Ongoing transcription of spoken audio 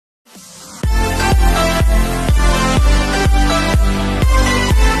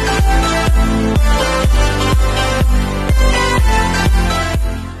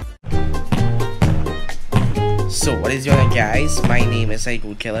So what is going on, guys? My name is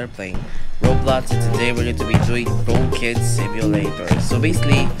Psycho Killer playing Roblox, and today we're going to be doing Pro Kids Simulator. So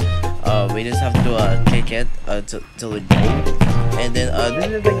basically, we just have to kick it till it goes. And then this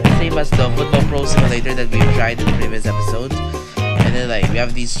is like the same as the Football Pro Simulator that we've tried in the previous episode. And then like we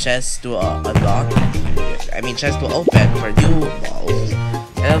have these chests to unlock. I mean chests to open for new balls.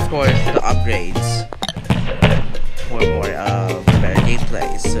 And of course the upgrades for more better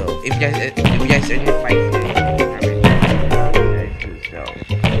gameplay. So if you guys are new fighting,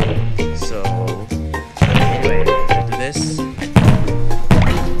 so anyway, let's do this.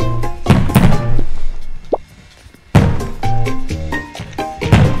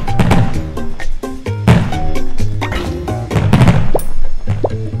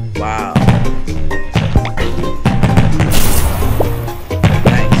 Wow.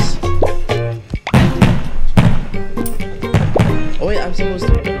 Nice. Oh wait, I'm supposed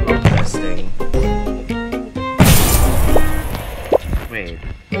to do this thing. Wait.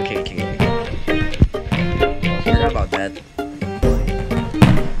 Okay. Forgot about that.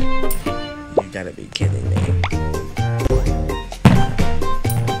 You gotta be kidding me.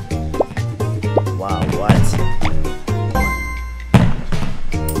 Wow, what?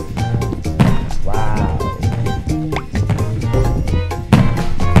 Wow.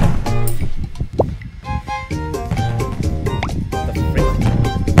 The frick?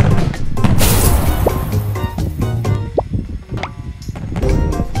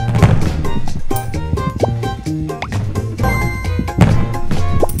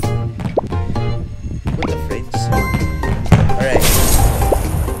 What the frick? Alright.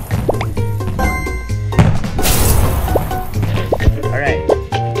 Alright.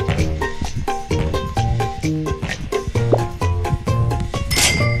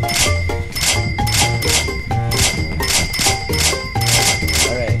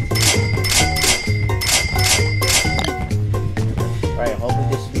 Alright, hopefully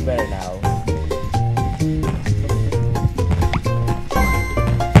this should be better now.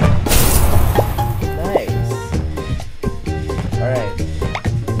 Nice. Alright.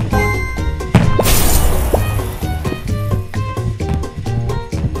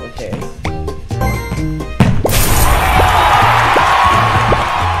 Okay.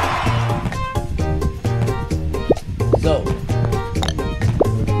 So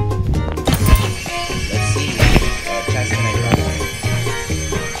let's see. Chest can I grab?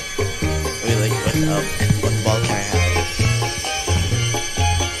 Wait, like what ball can I have?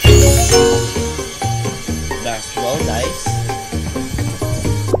 Basketball, nice.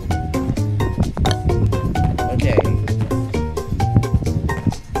 Okay.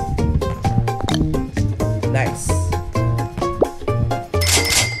 Nice.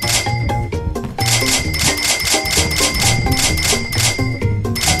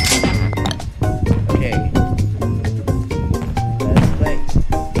 Okay. Let's play.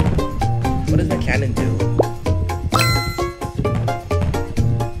 What does the cannon do?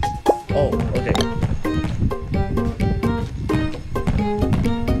 Oh, okay.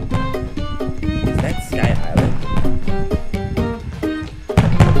 Is that Sky Island?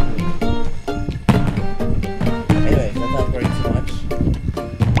 Anyway, let's not worry too much.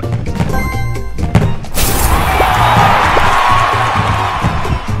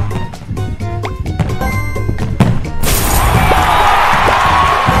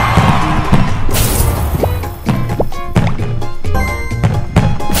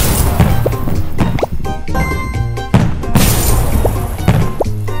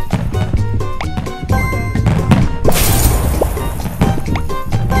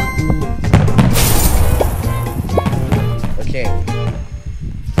 Okay.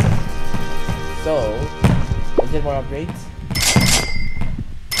 So, let's get more upgrades.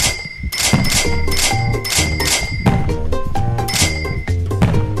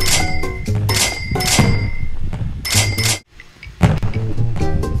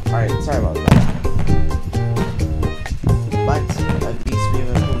 Alright, sorry about that. But at least we've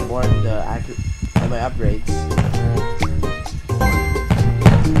improved more on my upgrades.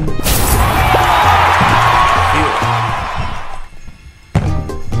 Phew.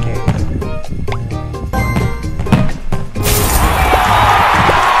 Okay.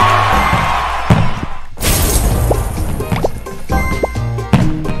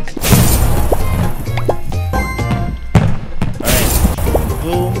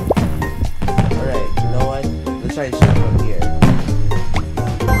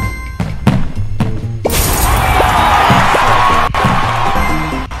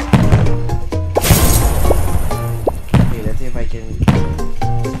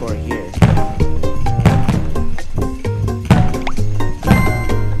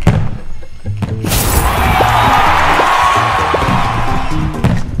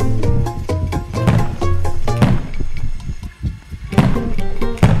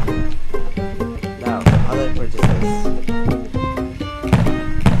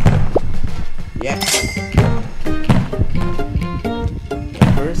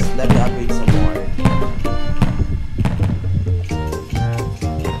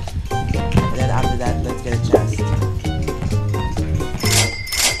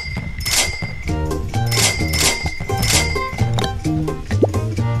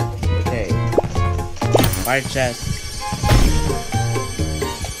 Art chest.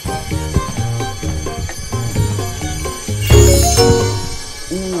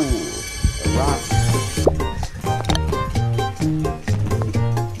 Ooh, a rock.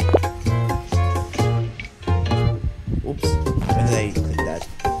 Oops, when did I click that?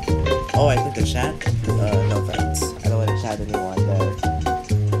 Oh, I clicked the chat? No thanks. I don't want to chat anyone there.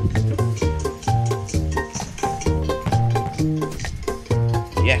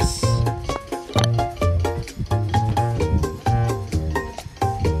 Yes.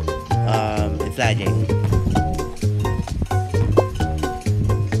 It's lagging.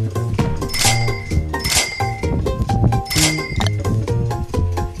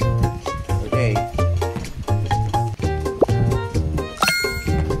 Okay.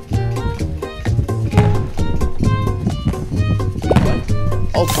 What?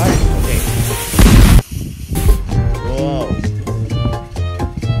 Oh, fire. Okay. Whoa.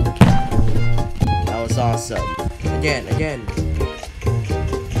 That was awesome. Again.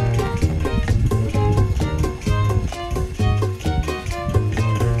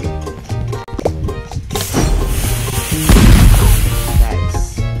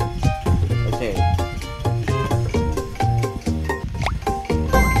 Nice. Okay.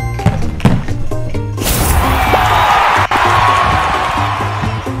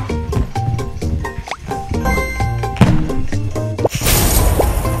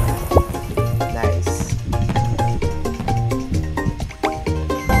 Nice.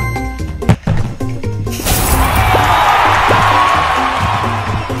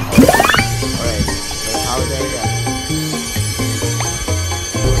 Alright, how is that again?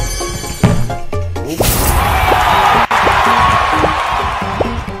 Oops.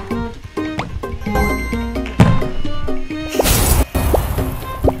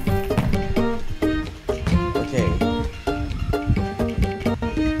 Okay.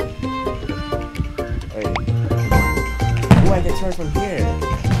 Alright. Ooh, I can turn from here.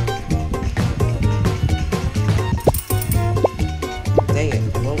 Dang it.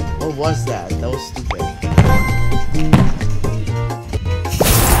 What was that? That was stupid.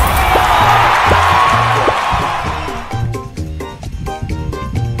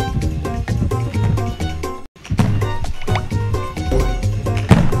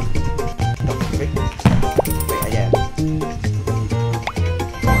 Wait, again.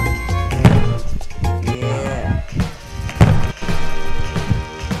 Yeah.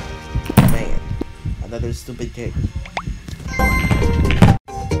 Dang it. Another stupid kick.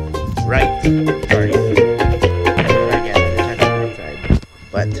 Right. Sorry. Again, I tried to go outside.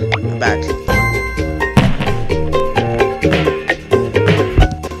 But I'm back.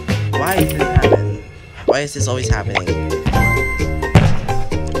 Why did this happen? Why is this always happening?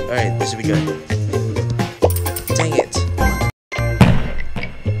 Alright, this should be good. Dang it.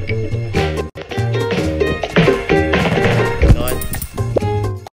 You know what?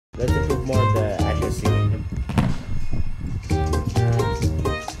 Let's improve more of the accuracy.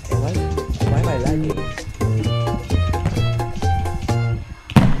 Why am I lagging?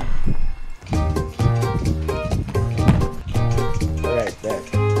 Alright, there.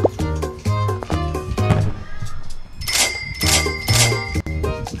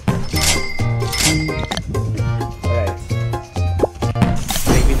 Alright.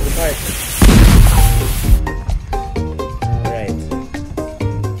 Take me to the park. Alright.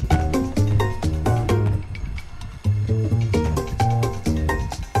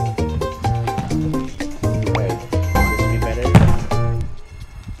 Alright. This should be better.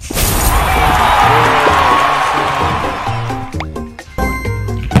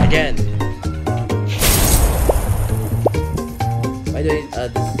 Again. By the way,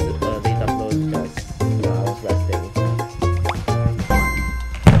 this is late upload because I was resting.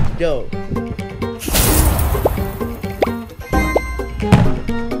 Yo.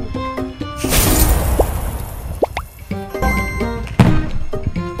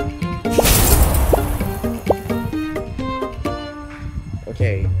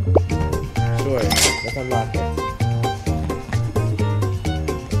 Okay. Sure. Let's unlock it.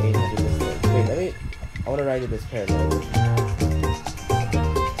 Wait, I wanna ride with this parallel.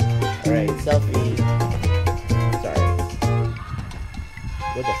 Alright, selfie. Sorry.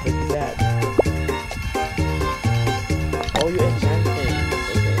 What the frick is that? Oh, you enchanted.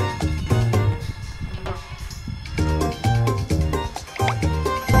 Okay.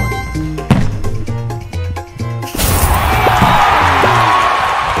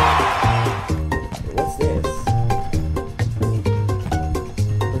 What's this?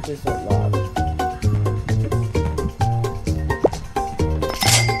 Purchase not locked.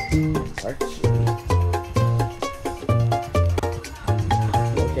 Archery.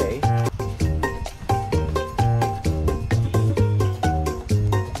 Okay.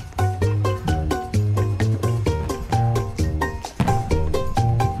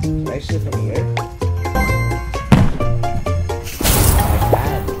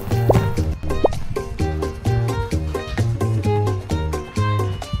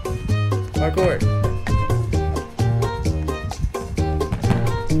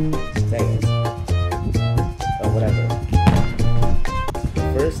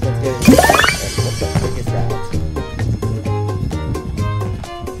 first, let's get into that. What the frick is that?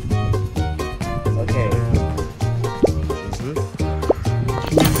 Okay.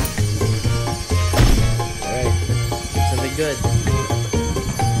 Alright. Something good.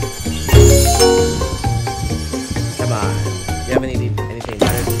 Come on. Do you have anything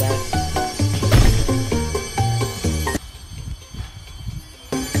better than that?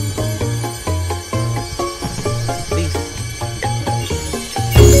 Please.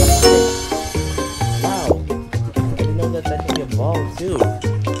 Wow. I didn't know that can be a ball too.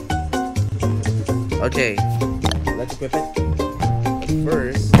 Okay. Let's equip it.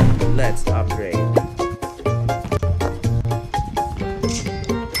 First, let's upgrade.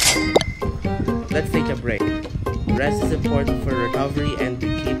 Let's take a break. Rest is important for recovery and to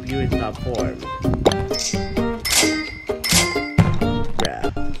keep you in top form.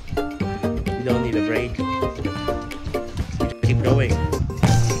 Bruh. You don't need a break. You just keep going.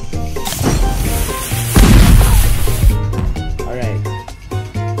 Alright.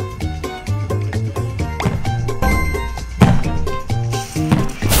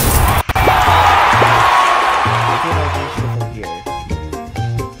 Let's see if I can shoot from here.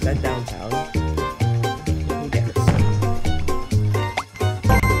 Is that downtown?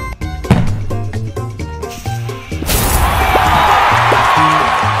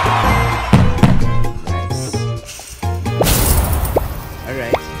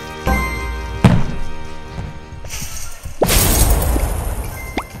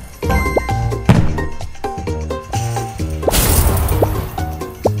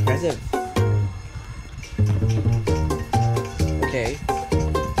 Okay.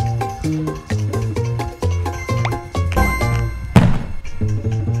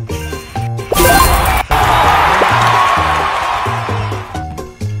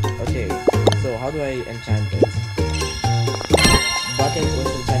 Okay, so how do I enchant it? Button was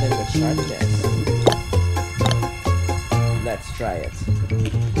enchanted with sharpness. Let's try it.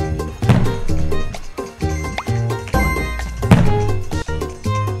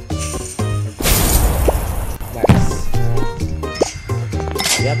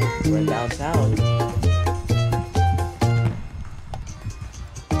 Yep, we're downtown.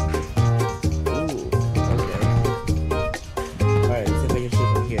 Ooh, okay. Alright, let's see if I can shoot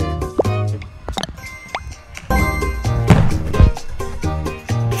from here.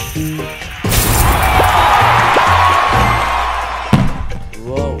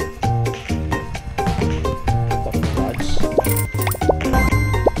 Whoa. The fudge.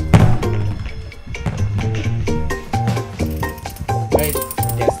 Right.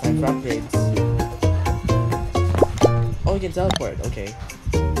 Yes, time for upgrades. Oh, you can teleport, okay.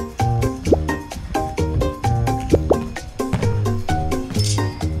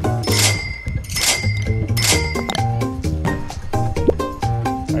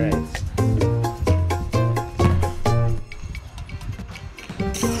 Alright.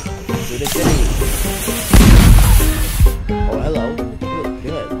 To the city. Oh, hello.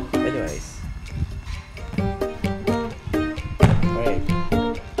 Good. Anyways. Alright.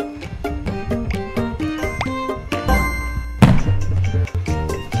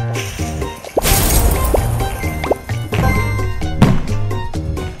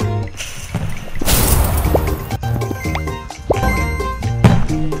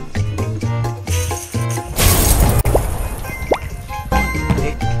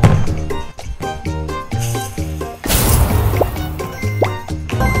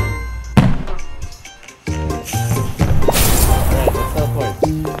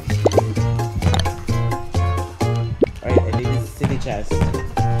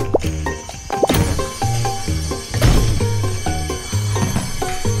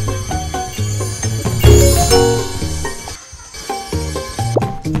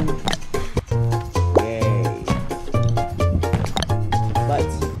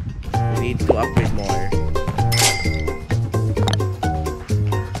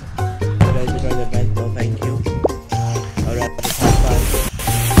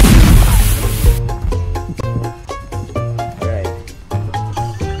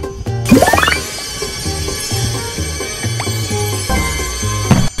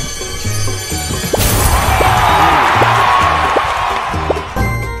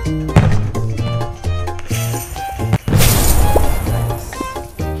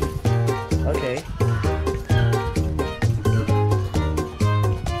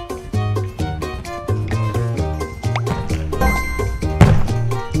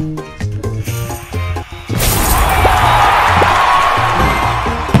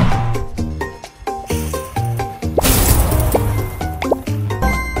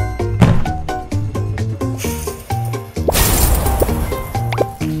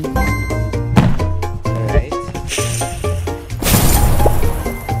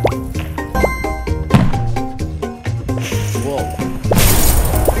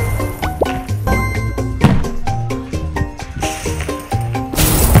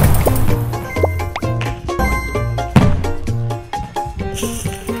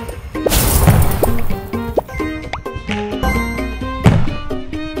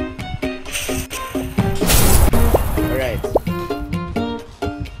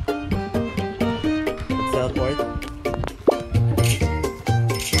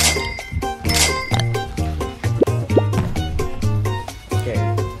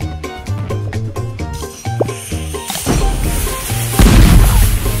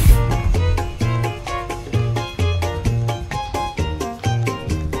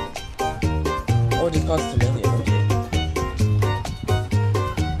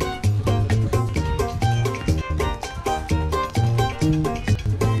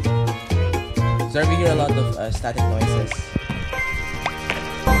 Sorry, we hear a lot of static noises.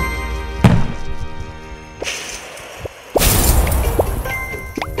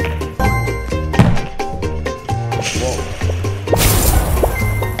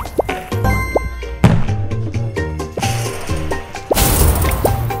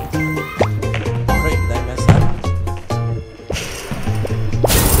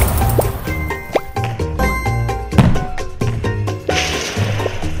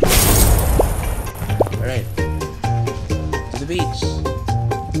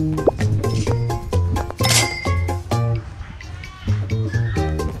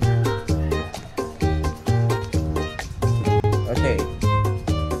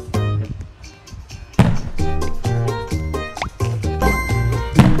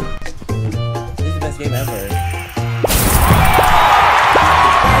 Game ever.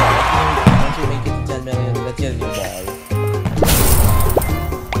 Once we make it to 10 million, let's get a new ball.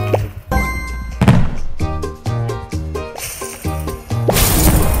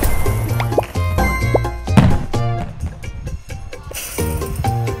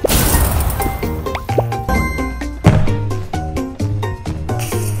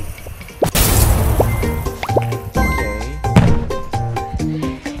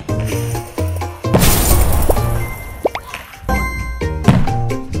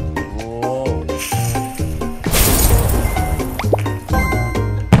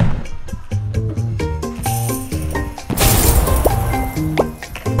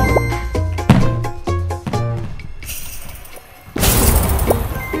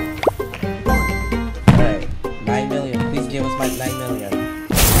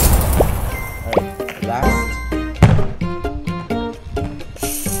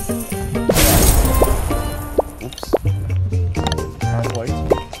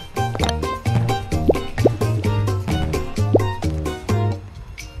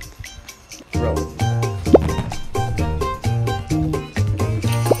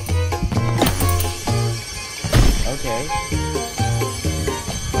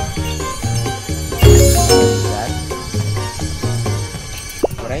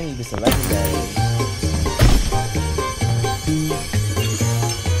 What I need is a legendary.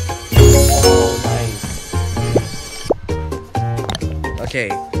 Oh, nice. Okay.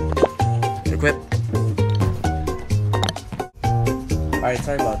 Equip. Alright,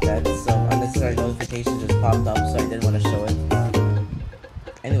 sorry about that. Some unnecessary notification just popped up, so I didn't want to show it.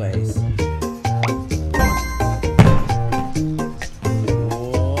 Anyways.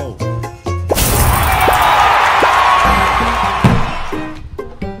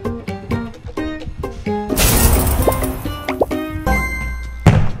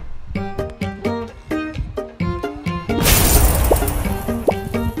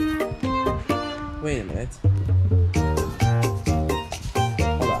 Wait a minute.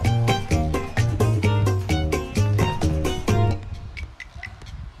 Hold on.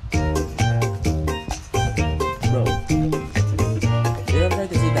 Bro, you don't try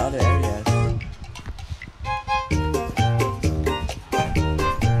to see the other areas.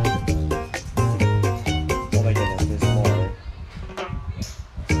 Oh my goodness, there's more.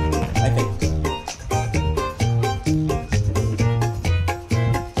 I think.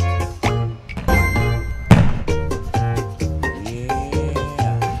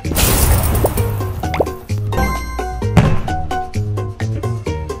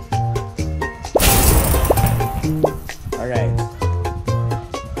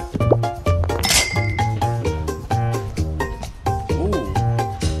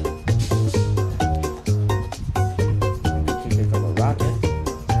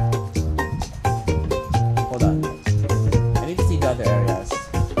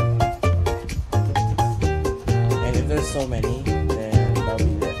 So many, then that'll be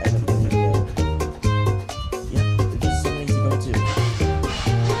the end of the video. Yeah, there's just so many to go to.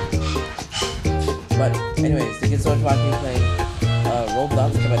 But anyways, thank you so much for watching me playing Roblox.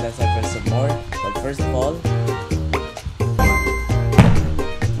 Come back next time for some more. But first of all,